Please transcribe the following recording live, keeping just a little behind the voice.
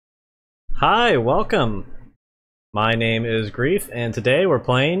Hi, welcome. My name is Grief, and today we're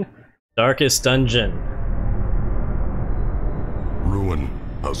playing Darkest Dungeon. Ruin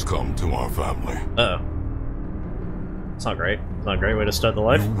has come to our family. Uh-oh. It's not great. It's not a great way to start the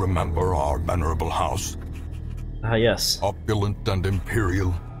life. You remember our venerable house? Yes. Opulent and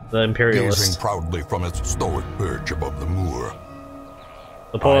imperial. The Imperialist. Gazing proudly from its stoic perch above the moor.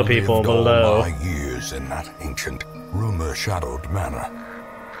 The poor people lived below. all my years in that ancient, rumor-shadowed manor.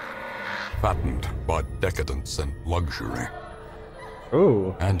 Fattened by decadence and luxury.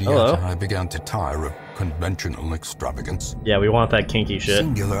 Ooh, And yet hello. I began to tire of conventional extravagance. Yeah, we want that kinky shit.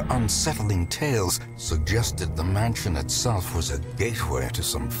 Singular, unsettling tales suggested the mansion itself was a gateway to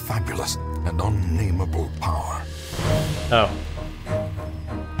some fabulous and unnameable power. Oh.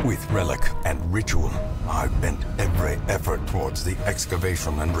 With relic and ritual, I bent every effort towards the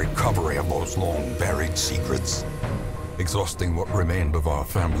excavation and recovery of those long-buried secrets, exhausting what remained of our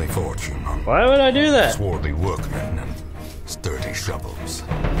family fortune on Why would I do that? swarthy workmen and sturdy shovels.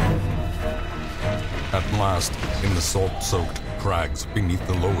 At last, in the salt-soaked crags beneath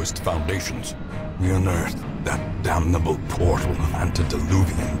the lowest foundations, we unearthed that damnable portal of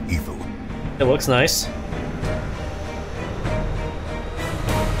antediluvian evil. It looks nice.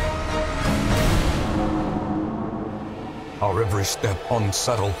 Our every step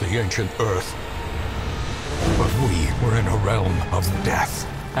unsettled the ancient earth. But we were in a realm of death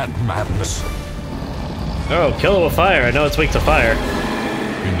and madness. Oh, kill it with fire. I know it's weak to fire.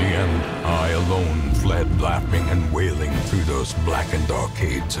 In the end, I alone fled laughing and wailing through those blackened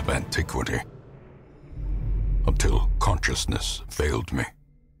arcades of antiquity. Until consciousness failed me.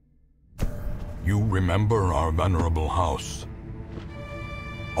 You remember our venerable house.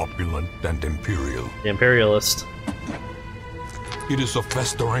 Opulent and imperial. The Imperialist. It is a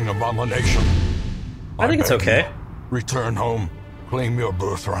festering abomination. I think it's beg okay. you, return home, claim your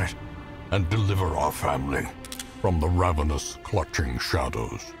birthright, and deliver our family from the ravenous, clutching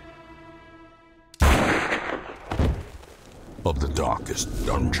shadows of the darkest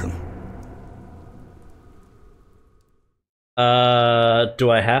dungeon.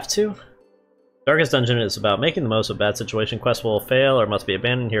 Do I have to? Darkest Dungeon is about making the most of a bad situation. Quests will fail or must be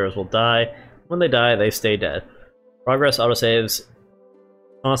abandoned. Heroes will die. When they die, they stay dead. Progress autosaves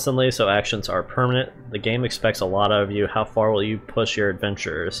constantly, so actions are permanent. The game expects a lot of you. How far will you push your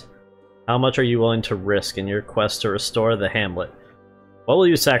adventurers? How much are you willing to risk in your quest to restore the hamlet? What will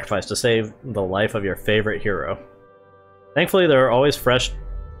you sacrifice to save the life of your favorite hero? Thankfully, there are always fresh...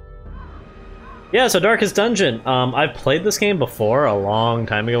 Yeah, so Darkest Dungeon. I've played this game before, a long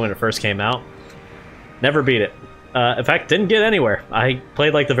time ago when it first came out. Never beat it. In fact, didn't get anywhere. I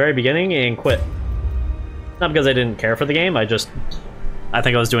played like the very beginning and quit. Not because I didn't care for the game, I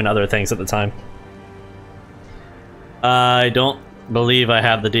think I was doing other things at the time. I don't believe I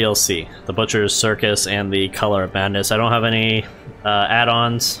have the DLC, the Butcher's Circus and the Color of Madness. I don't have any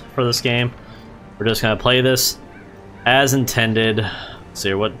add-ons for this game. We're just gonna play this as intended. Let's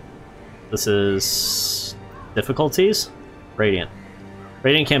see what this is. Difficulties? Radiant.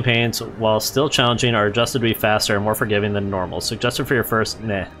 Radiant campaigns, while still challenging, are adjusted to be faster and more forgiving than normal. Suggested for your first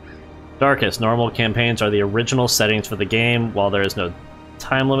Darkest. Normal campaigns are the original settings for the game. While there is no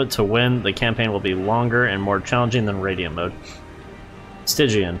time limit to win, the campaign will be longer and more challenging than Radiant mode.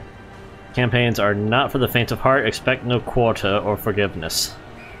 Stygian. Campaigns are not for the faint of heart. Expect no quota or forgiveness.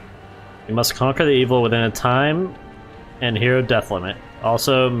 You must conquer the evil within a time and hero death limit.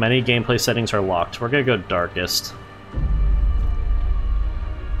 Also, many gameplay settings are locked. We're gonna go Darkest.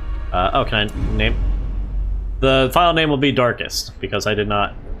 Oh, can I name... The file name will be Darkest, because I did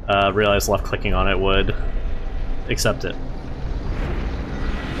not realize left-clicking on it would accept it.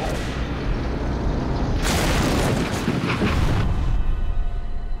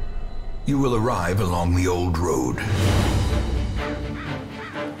 You will arrive along the old road.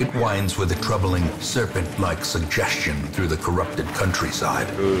 It winds with a troubling serpent-like suggestion through the corrupted countryside.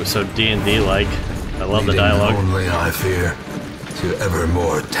 Ooh, so D&D-like. I love the Leading dialogue. only, I fear, to ever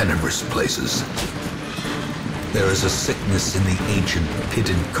more tenebrous places. There is a sickness in the ancient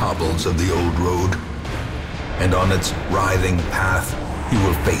pitted cobbles of the old road, and on its writhing path you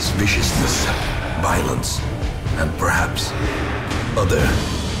will face viciousness, violence, and perhaps other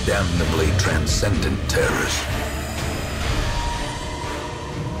damnably transcendent terrors.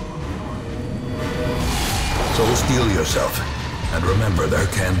 So steel yourself, and remember there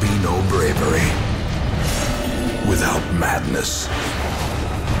can be no bravery without madness.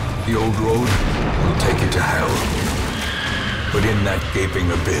 The old road will take you to hell, but in that gaping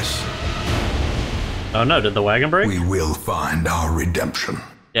abyss, Oh no, did the wagon break? we will find our redemption.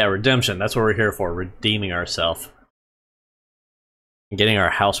 Yeah, redemption. That's what we're here for, redeeming ourselves. Getting our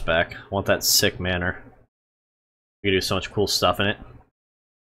house back. I want that sick manor. We can do so much cool stuff in it.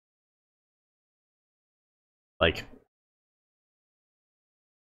 Like,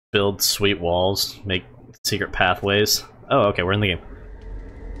 build sweet walls, make secret pathways. Oh, okay, we're in the game.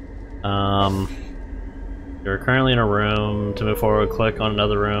 You're currently in a room. To move forward, click on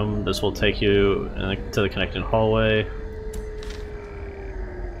another room. This will take you to the connecting hallway.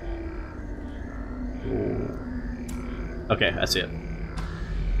 Okay, I see it.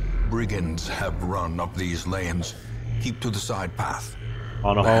 Brigands have run up these lanes. Keep to the side path.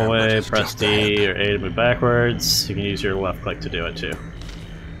 On a hallway, press D or A to move backwards. You can use your left click to do it too.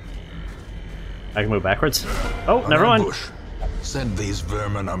 I can move backwards? Oh, never mind. Send these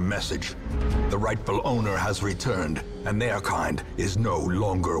vermin a message. The rightful owner has returned, and their kind is no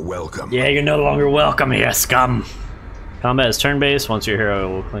longer welcome. Yeah, you're no longer welcome here, scum. Combat is turn-based. Once your hero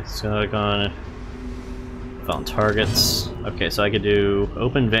will click on found targets. Okay, so I could do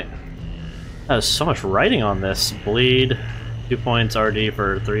open vein. There's so much writing on this. Bleed. 2 points RD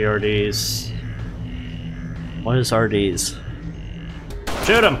for 3 RDs. What is RDs?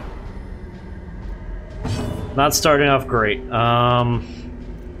 Shoot him! Not starting off great.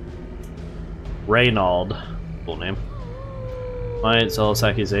 Reynald. Cool name. Might, zealous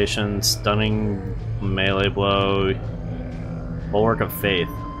accusation, stunning melee blow, bulwark of faith.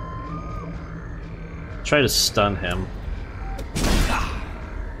 Try to stun him.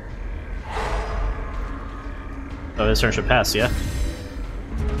 Oh, his turn should pass, yeah?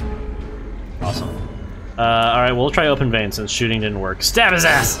 Awesome. Alright, we'll try open vein since shooting didn't work. Stab his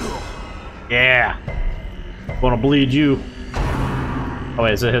ass! Yeah! Wanna bleed you. Oh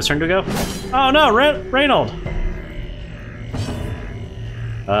wait, is it his turn to go? Oh no, Reynald!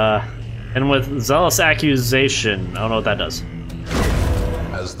 And with zealous accusation, I don't know what that does.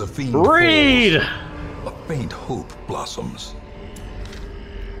 As the fiend Read! falls, a faint hope blossoms.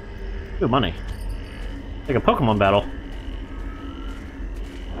 Good money. Like a Pokemon battle.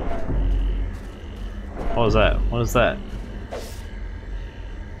 What was that? What is that?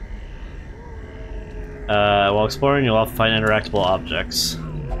 While exploring, you'll often find interactable objects.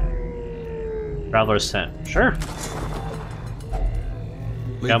 Traveler's Tent. Sure.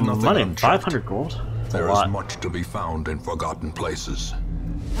 Got money. 500 gold. There is much to be found in forgotten places.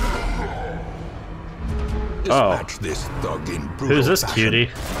 Dispatch this thug in brutal Who's this fashion, cutie?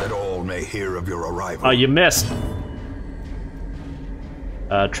 that all may hear of your arrival. Oh, you missed.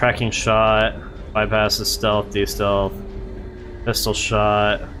 Tracking shot. Bypasses stealth, de-stealth. Pistol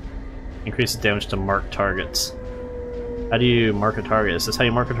shot. Increases damage to marked targets. How do you mark a target? Is this how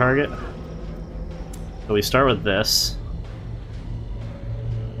you mark a target? So we start with this.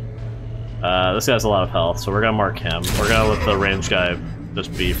 This guy has a lot of health, so we're gonna mark him. We're gonna let the range guy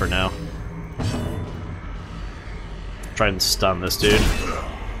just be for now. Try and stun this dude.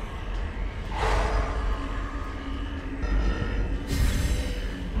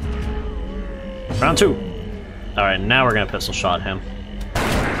 Round 2. Alright, now we're gonna pistol shot him.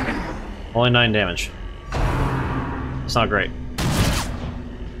 Only 9 damage. It's not great.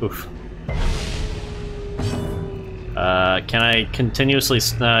 Oof. Can I continuously...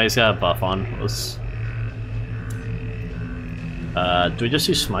 No, he's got a buff on. Let's... do we just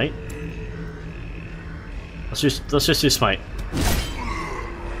use smite? Let's just use smite.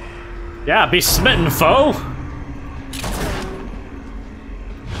 Yeah, be smitten, foe!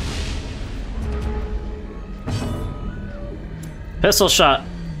 Pistol shot.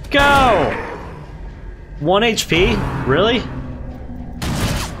 Go! 1 HP? Really?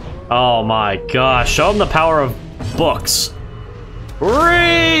 Oh my gosh, show him the power of books.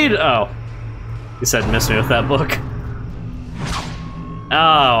 Read! Oh. He said miss me with that book.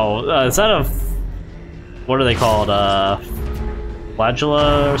 Oh, is that a... What are they called?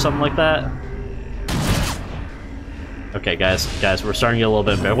 Flagella or something like that? Okay, guys, we're starting to get a little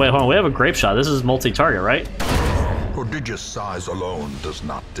bit better. Wait, hold on, we have a grape shot. This is multi-target, right? Prodigious size alone does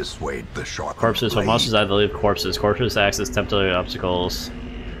not dissuade the sharp Corpses. When monsters die, they leave corpses. Corpses act as temporary obstacles.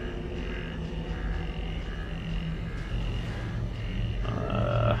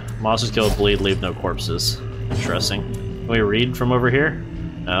 Monsters kill, bleed, leave no corpses. Interesting. Can we read from over here?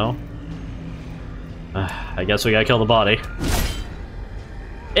 No. I guess we gotta kill the body.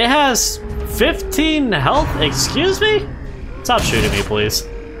 It has 15 health? Excuse me? Stop shooting me, please.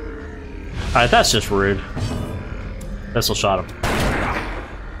 Alright, that's just rude. This'll shot him.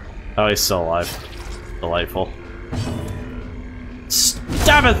 Oh, he's still alive. Delightful.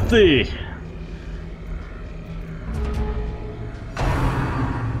 Stabbeth thee!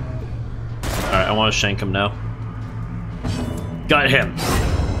 Alright, I want to shank him now. Got him!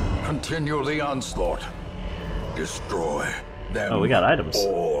 Continue the onslaught. Destroy them Oh, we got items.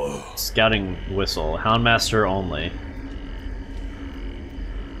 all. Scouting whistle. Houndmaster only.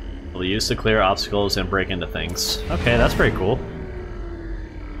 Will use to clear obstacles and break into things. Okay, that's pretty cool.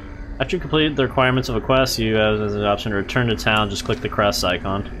 After you complete the requirements of a quest, you have as an option to return to town. Just click the crest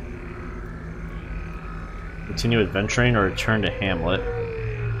icon. Continue adventuring or return to Hamlet.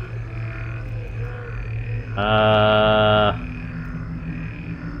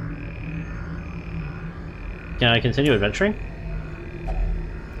 Can I continue adventuring?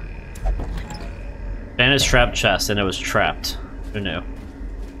 Banished trapped chest, and it was trapped. Who knew?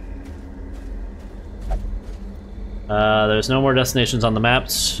 There's no more destinations on the map,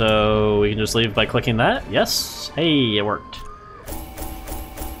 so we can just leave by clicking that. Yes? Hey, it worked.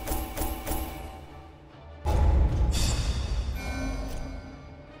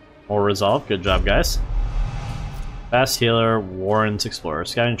 More resolve. Good job, guys. Fast healer, Warren's Explorer.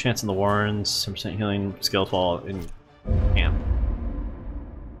 Scouting chance in the Warrens, 10% healing skill fall in camp.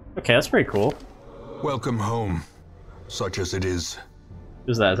 Okay, that's pretty cool. Welcome home, such as it is.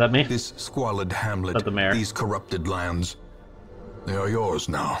 Who's that? Is that me? This squalid hamlet, Is that the mayor? these corrupted lands, they are yours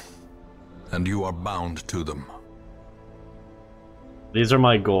now, and you are bound to them. These are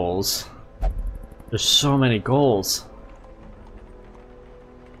my goals. There's so many goals.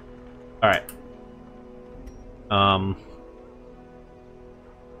 Alright.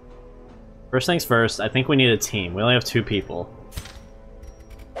 First things first, I think we need a team. We only have 2 people.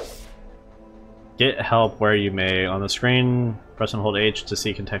 Get help where you may. On the screen, press and hold H to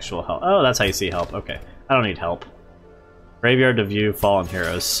see contextual help. Oh, that's how you see help. Okay. I don't need help. Graveyard to view fallen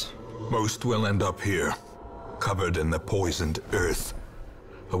heroes. Most will end up here, covered in the poisoned earth,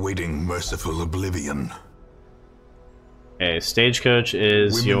 awaiting merciful oblivion. Okay, Stagecoach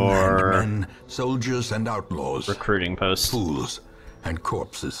is Women your and men, soldiers and outlaws, recruiting post. fools and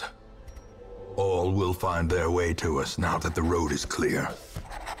corpses. All will find their way to us now that the road is clear.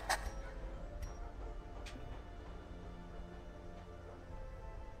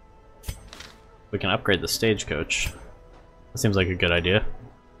 We can upgrade the Stagecoach. That seems like a good idea.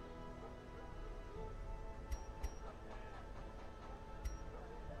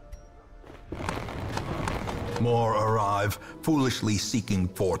 More arrive, foolishly seeking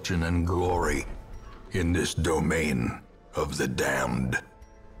fortune and glory in this domain of the damned.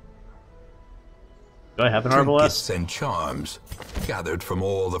 Do I have an Arbalest? Trinkets and charms gathered from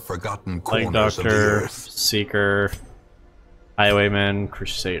all the forgotten Plague corners of the Doctor, earth. Seeker, Highwayman,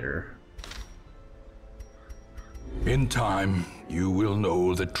 Crusader. In time, you will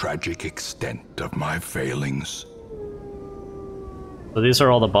know the tragic extent of my failings. So these are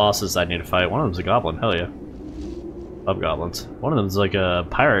all the bosses I need to fight. One of them's a goblin, hell yeah. Love goblins. One of them's like a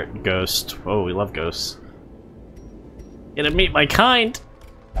pirate ghost. Oh, we love ghosts. Get to meet my kind!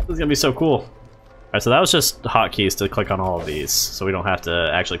 This is gonna be so cool. Alright, so that was just hotkeys to click on all of these, so we don't have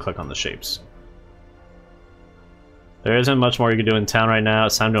to actually click on the shapes. There isn't much more you can do in town right now.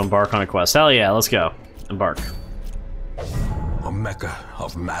 It's time to embark on a quest. Hell yeah, let's go. Embark. A mecca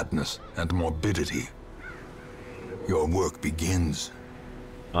of madness and morbidity. Your work begins.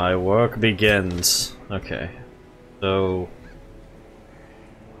 My work begins. Okay. So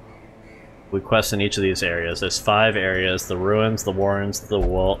we quest in each of these areas. There's 5 areas: the ruins, the warrens, the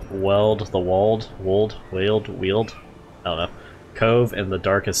weald, I don't know, cove, and the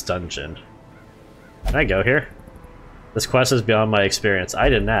darkest dungeon. Can I go here? This quest is beyond my experience. I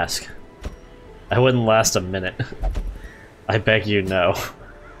didn't ask. I wouldn't last a minute. I beg you, no.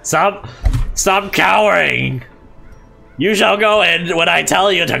 Stop cowering! You shall go in when I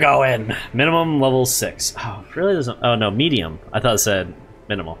tell you to go in. Minimum level 6. Oh, it really doesn't. Oh no, medium. I thought it said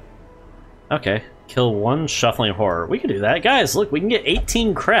minimal. Okay. Kill 1 shuffling horror. We can do that. Guys, look, we can get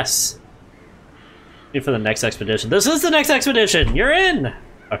 18 crests. Wait for the next expedition. This is the next expedition! You're in!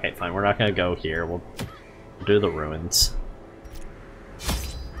 Okay, fine. We're not gonna go here. We'll do the ruins.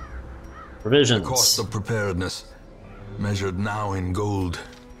 Provisions. The cost of preparedness, measured now in gold,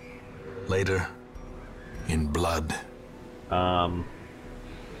 later in blood.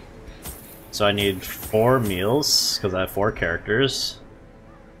 So I need 4 meals, because I have 4 characters.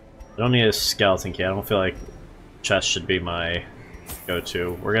 I don't need a skeleton key. I don't feel like chest should be my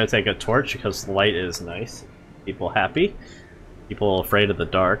go-to. We're gonna take a torch, because light is nice. People happy. People afraid of the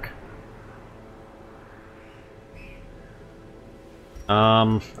dark.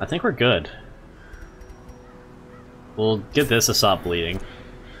 I think we're good. We'll get this to stop bleeding,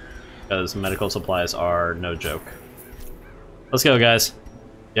 because medical supplies are no joke. Let's go, guys. If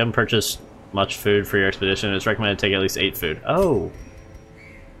you haven't purchased much food for your expedition, it's recommended to take at least 8 food. Oh!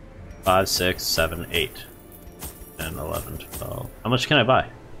 5, 6, 7, 8. 10, 11, 12. How much can I buy?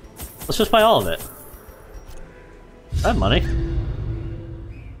 Let's just buy all of it. I have money.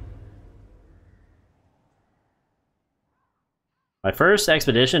 My first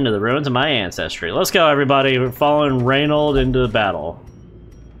expedition to the ruins of my ancestry. Let's go, everybody. We're following Reynold into battle.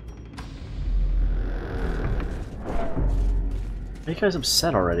 Are you guys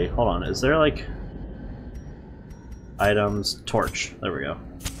upset already? Hold on. Is there like items? Torch. There we go.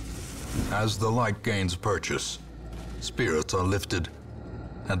 As the light gains purchase, spirits are lifted,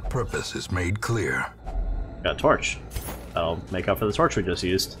 and purpose is made clear. Got a torch. That'll make up for the torch we just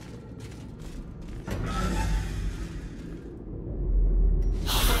used.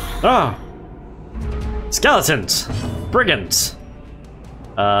 Ah! Skeletons! Brigands!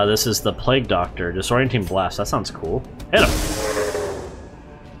 This is the Plague Doctor. Disorienting Blast. That sounds cool. Hit him!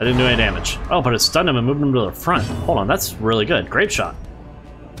 I didn't do any damage. Oh, but it stunned him and moved him to the front. Hold on, that's really good. Grape Shot.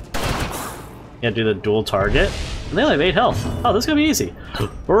 Yeah, do the dual target. And they only have 8 health. Oh, this is gonna be easy.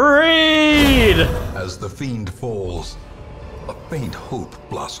 Read! As the fiend falls, a faint hope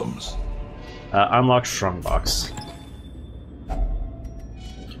blossoms. Unlock Strongbox.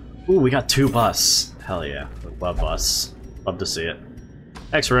 Ooh, we got 2 bus. Hell yeah. Love bus. Love to see it.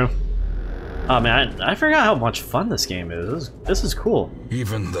 Next room. Oh man, I forgot how much fun this game is. This is cool.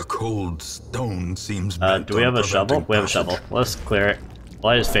 Even the cold stone seems do we have a shovel? We have a shovel. Let's clear it.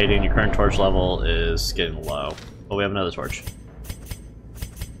 Light is fading. Your current torch level is getting low. Oh, we have another torch.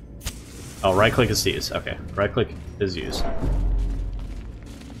 Oh, right click is to use. Okay, right click is use.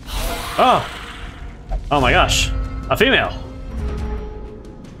 Oh! Oh my gosh. A female!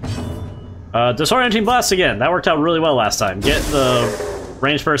 Disorienting Blast again. That worked out really well last time. Get the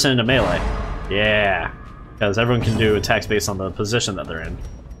ranged person into melee. Yeah. Because everyone can do attacks based on the position that they're in.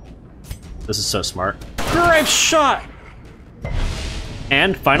 This is so smart. Grape Shot!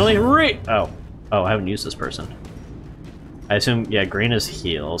 And finally, oh, I haven't used this person. I assume, yeah, green is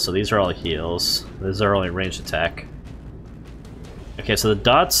heal, so these are all heals. These are only ranged attack. Okay, so the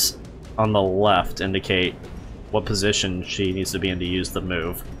dots on the left indicate what position she needs to be in to use the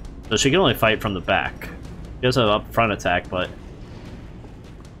move. So she can only fight from the back. She does have up front attack, but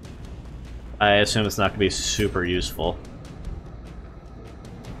I assume it's not going to be super useful.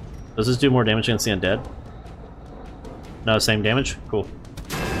 Does this do more damage against the undead? No, same damage? Cool.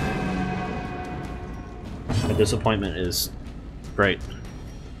 My disappointment is great.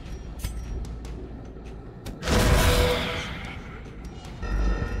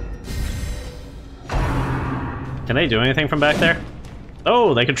 Can they do anything from back there?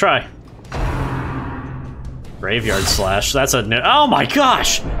 Oh, they can try. Graveyard Slash. That's a new. Oh my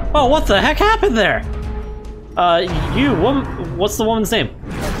gosh! Oh, what the heck happened there? You woman. What's the woman's name?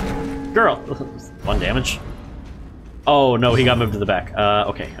 Girl. 1 damage. Oh no, he got moved to the back.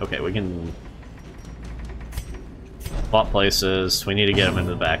 Okay, we can swap places. We need to get him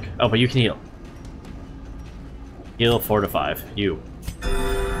into the back. Oh, but you can heal. Heal 4 to 5. You.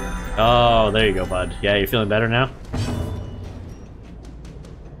 Oh, there you go, bud. Yeah, you feeling better now?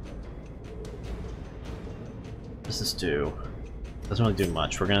 What does this do? Doesn't really do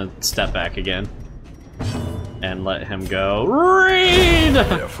much. We're gonna step back again and let him go. Read!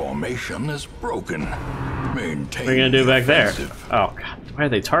 Their formation is broken. Maintain what are you gonna do back offensive. there? Oh god, why are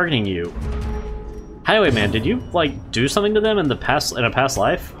they targeting you? Highwayman, did you like do something to them in a past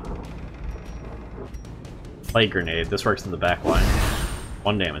life? Light grenade. This works in the back line.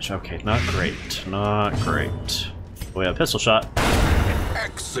 1 damage. Okay, not great. Not great. We have pistol shot.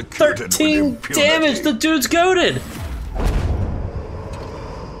 Executed 13 damage. The dude's goated.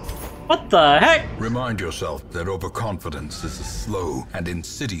 What the heck? Remind yourself that overconfidence is a slow and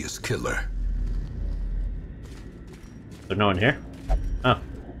insidious killer. There's no one here? Oh.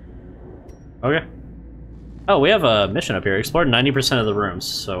 Okay. Oh, we have a mission up here. Explore 90% of the rooms.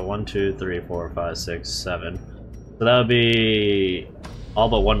 So 1, 2, 3, 4, 5, 6, 7. So that would be all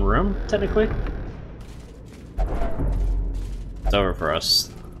but 1 room, technically. It's over for us.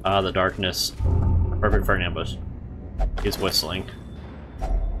 Ah, the darkness. Perfect for an ambush. He's whistling.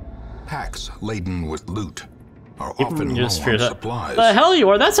 Packs laden with loot are Even often low just on fears that- supplies. The hell you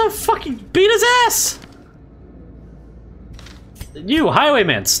are? That's a fucking beat his ass! You,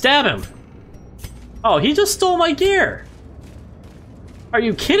 highwayman, stab him! Oh, he just stole my gear! Are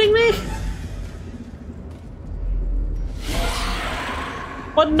you kidding me?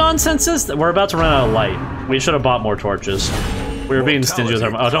 What nonsense is that? We're about to run out of light. We should have bought more torches. We were being stingy with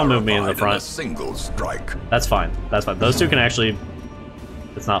our. Oh, don't move me in the Clarified front. a single strike. That's fine. That's fine. Those two can actually.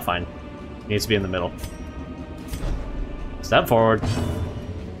 It's not fine. He needs to be in the middle. Step forward.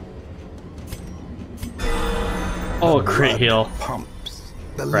 Oh, a crit heal. Pumps.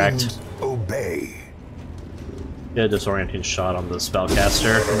 The Correct. limbs obey. Get a disorienting shot on the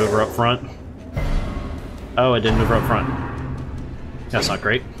spellcaster. Move her up front. Oh, it didn't move up front. That's not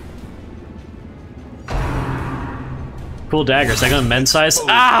great. Cool daggers. They got men's size.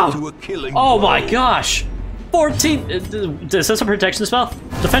 Ow! Oh my gosh! 14. Is this a protection spell?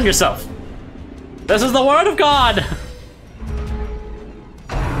 Defend yourself. This is the word of God.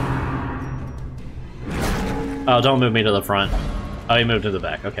 Oh, don't move me to the front. Oh, he moved to the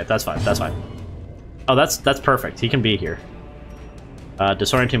back. Okay, that's fine. That's fine. Oh, that's perfect. He can be here.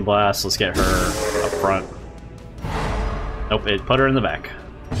 Disorienting blast. Let's get her up front. Nope, it put her in the back.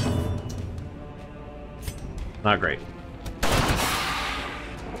 Not great.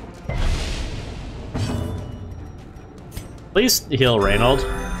 Please heal Reynold.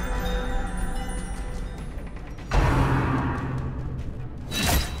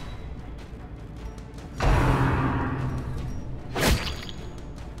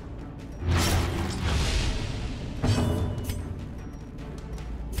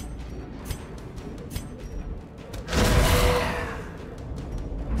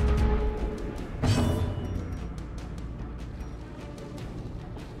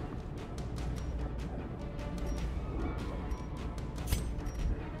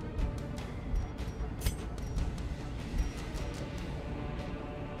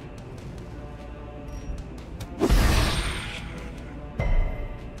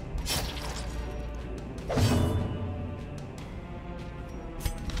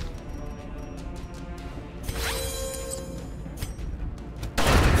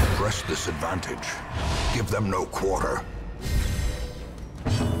 Press this advantage. Give them no quarter.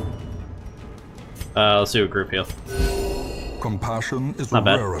 Let's do a group heal. Compassion is a Not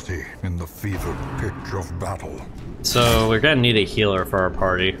bad. rarity in the fevered pitch of battle. So we're gonna need a healer for our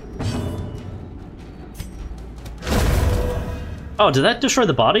party. Oh, did that destroy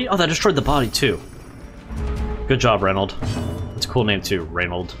the body? Oh, that destroyed the body too. Good job, Reynold. That's a cool name too,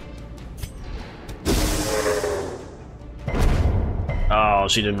 Reynold. Oh,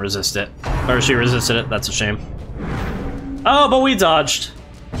 she didn't resist it. Or she resisted it, that's a shame. Oh, but we dodged.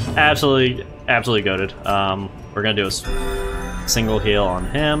 Absolutely goated. We're gonna do a single heal on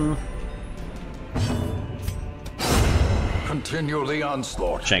him. Continue the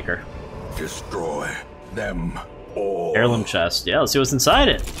onslaught. Shanker. Destroy them all. Heirloom chest. Yeah, let's see what's inside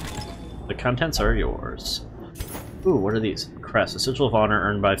it. The contents are yours. Ooh, what are these? Crest. A sigil of honor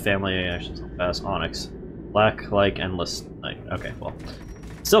earned by family actions. Fast onyx. Black, like, endless night. Okay, well.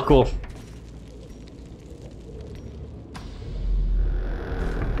 Still cool.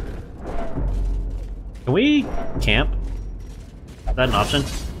 Can we camp? Is that an option?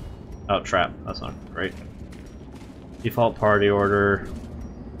 Oh, trap. That's not great. Default party order.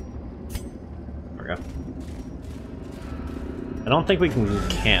 There we go. I don't think we can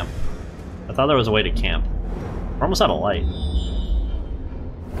camp. I thought there was a way to camp. We're almost out of light.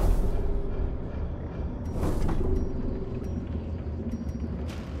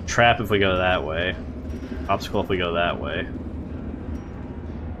 Trap if we go that way. Obstacle if we go that way.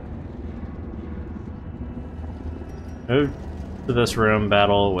 Move to this room,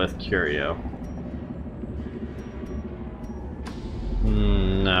 battle with Curio.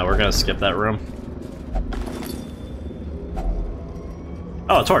 No, we're gonna skip that room.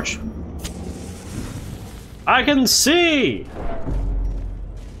 Oh, a torch. I can see!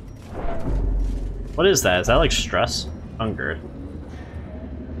 What is that? Is that like stress? Hunger.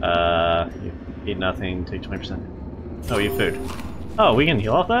 You eat nothing, take 20%. Oh, eat food. Oh, we can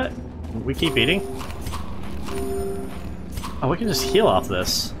heal off that? We keep eating? Oh, we can just heal off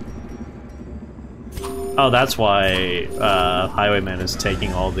this. Oh, that's why Highwayman is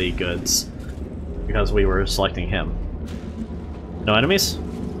taking all the goods. Because we were selecting him. No enemies?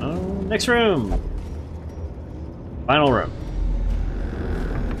 Oh, next room! Final room.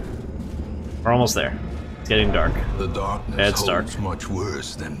 We're almost there. It's getting dark. The darkness It's dark. holds much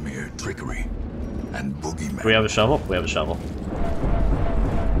worse than mere trickery and boogeymen. Do we have a shovel? We have a shovel.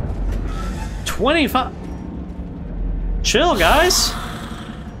 25! Chill, guys!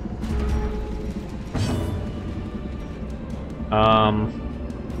 A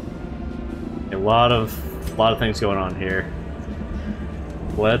lot of things going on here.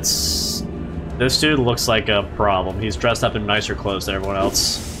 Let's... This dude looks like a problem. He's dressed up in nicer clothes than everyone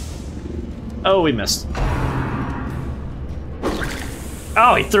else. Oh, we missed.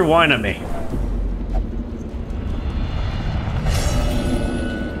 Oh, he threw wine at me.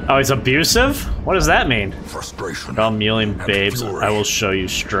 Oh, he's abusive? What does that mean? Frustration. All mewling and babes, fury. I will show you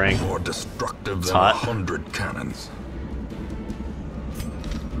strength. More destructive than hot. 100 cannons.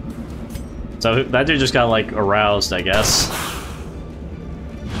 So that dude just got, like, aroused, I guess.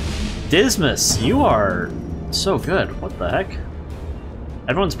 Dismas, you are so good. What the heck?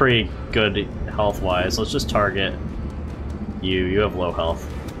 Everyone's pretty good health-wise. Let's just target you. You have low health.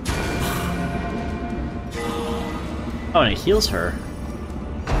 Oh, and it heals her.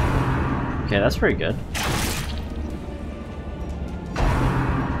 Okay, that's pretty good.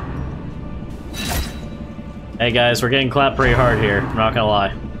 Hey guys, we're getting clapped pretty hard here. I'm not gonna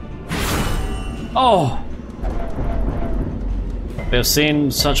lie. Oh! We have seen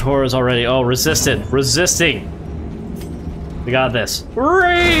such horrors already. Oh, resisted. Resisting! We got this.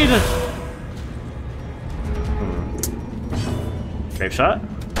 Raid! Grape shot?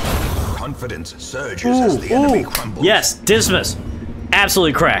 Confidence surges as the enemy crumbles. Yes, Dismas!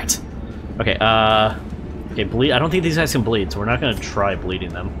 Absolutely cracked. Okay, okay, bleed. I don't think these guys can bleed, so we're not gonna try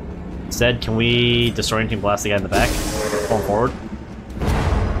bleeding them. Instead, can we Destroying Team blast the guy in the back? Pulling forward.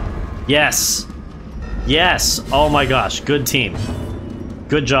 Yes! Yes! Oh my gosh, good team.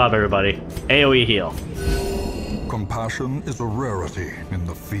 Good job, everybody. AoE heal. Compassion is a rarity in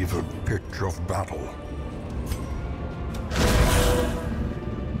the fevered pitch of battle.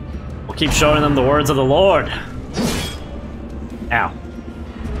 We'll keep showing them the words of the Lord. Ow.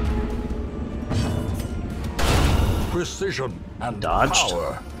 Precision and Dodged.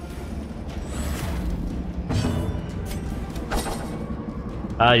 power.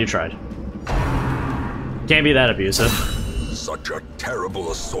 You tried. Can't be that abusive. Such a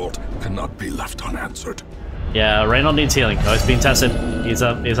terrible assault cannot be left unanswered. Yeah, Reynold needs healing. Oh, he's being tested. He's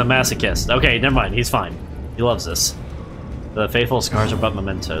a masochist. Okay, never mind. He's fine. He loves this. The faithful scars are but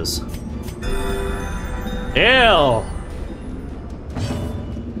mementos. Ew!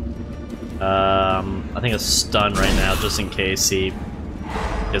 I think a stun right now, just in case he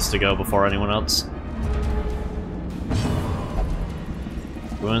gets to go before anyone else.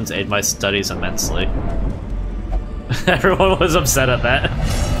 Wounds aid my studies immensely. Everyone was upset at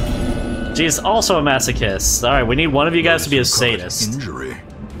that. She's also a masochist. Alright, we need one of you guys to be a sadist. Injury.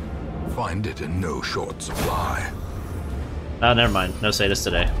 Find it in no short supply. Oh, never mind. No sadist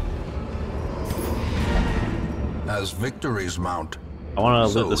today. As victories mount, I want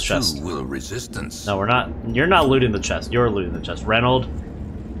to so loot this chest. too will resistance. No, we're not. You're not looting the chest. You're looting the chest. Reynold,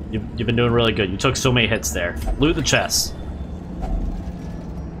 you've been doing really good. You took so many hits there. Loot the chest.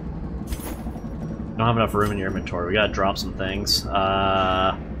 You don't have enough room in your inventory. We gotta drop some things. We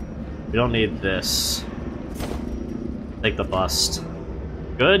don't need this. Take the bust.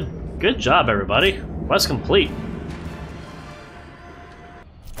 Good job, everybody. Quest complete.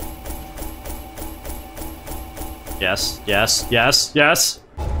 Yes, yes, yes, yes!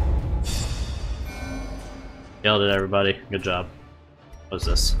 Killed it, everybody. Good job. What's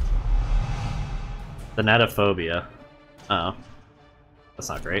this? Thanatophobia. Uh oh. That's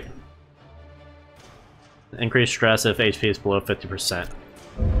not great. Increased stress if HP is below 50%.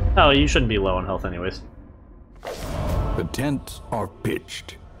 Oh, you shouldn't be low on health anyways. The tents are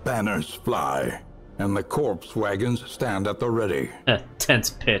pitched, banners fly, and the corpse wagons stand at the ready. Tents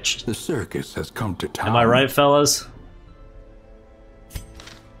pitched. The circus has come to town. Am I right, fellas?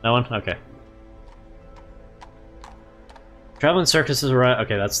 No one? Okay. Traveling circuses are right.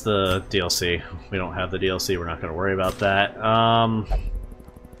 Okay, that's the DLC. We don't have the DLC. We're not going to worry about that.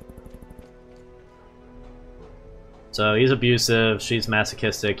 So he's abusive. She's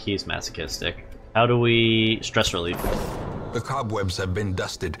masochistic. He's masochistic. How do we stress relief? The cobwebs have been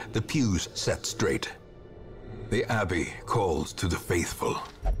dusted, the pews set straight. The Abbey calls to the faithful.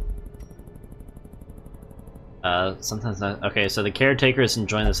 Sometimes not. Okay, so the caretaker is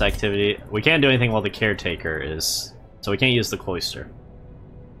enjoying this activity. We can't do anything while the caretaker is... So we can't use the cloister.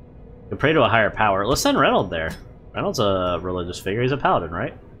 We pray to a higher power. Let's send Reynold there. Reynold's a religious figure. He's a paladin,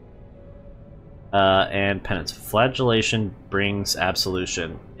 right? And penance. Flagellation brings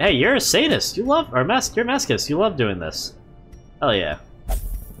absolution. Hey, you're a sadist. You love... Or you're a masochist. You love doing this. Hell yeah.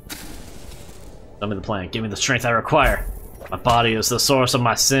 Tell me the plan. Give me the strength I require. My body is the source of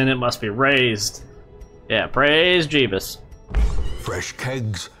my sin. It must be raised. Yeah, praise Jeebus. Fresh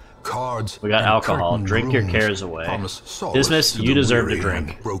kegs, cards. We got and alcohol. curtained Drink your rooms cares away. promise solace Dismiss, to you the deserve to weary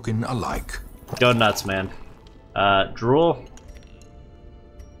drink. and broken alike. Go nuts, man. Drool.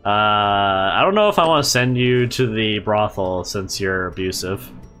 I don't know if I want to send you to the brothel since you're abusive.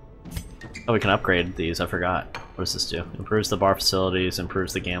 Oh, we can upgrade these. I forgot. What does this do? Improves the bar facilities,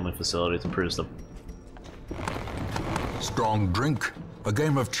 improves the gambling facilities, improves the... Strong drink, a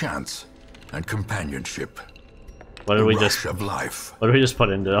game of chance, and companionship. What did The we rush just... of life. What did we just put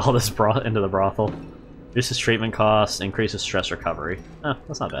into all this into the brothel? Reduces treatment costs, increases stress recovery. Oh,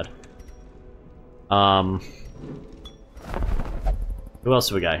 that's not bad. Who else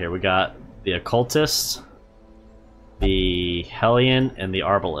do we got here? We got the occultist, the Hellion, and the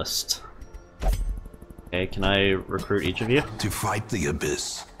Arbalist. Okay, can I recruit each of you? To fight the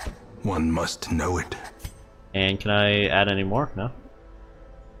abyss, One must know it. And can I add any more? No?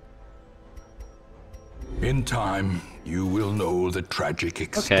 In time, you will know the tragic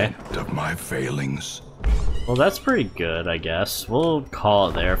extent of my failings. Well, that's pretty good, I guess. We'll call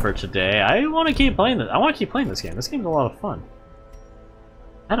it there for today. I want to keep playing this. I want to keep playing this game. This game's a lot of fun.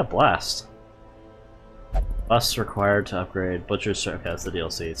 I had a blast. Busts required to upgrade. Butcher's... Okay, that's the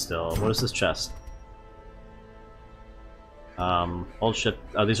DLC still. What is this chest? Old ship.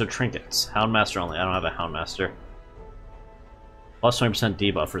 Oh, these are trinkets. Houndmaster only. I don't have a Houndmaster. Plus 20%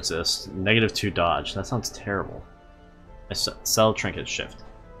 debuff resist. -2 dodge. That sounds terrible. I sell trinket shift.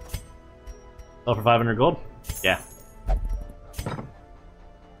 Sell for 500 gold? Yeah.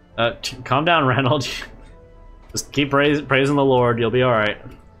 Calm down, Reynold. Just keep praising the Lord. You'll be alright.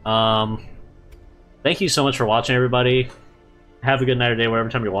 Thank you so much for watching, everybody. Have a good night or day, whatever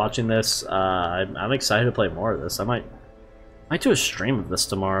time you're watching this. I'm excited to play more of this. I might do a stream of this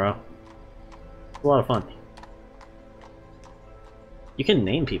tomorrow. It's a lot of fun. You can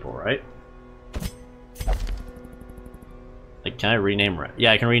name people, right? Like, can I rename...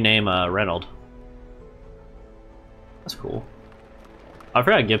 Yeah, I can rename Reynold. That's cool. I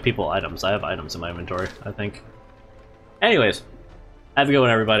forgot to give people items. I have items in my inventory, I think. Anyways, have a good one,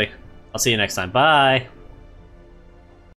 everybody. I'll see you next time. Bye!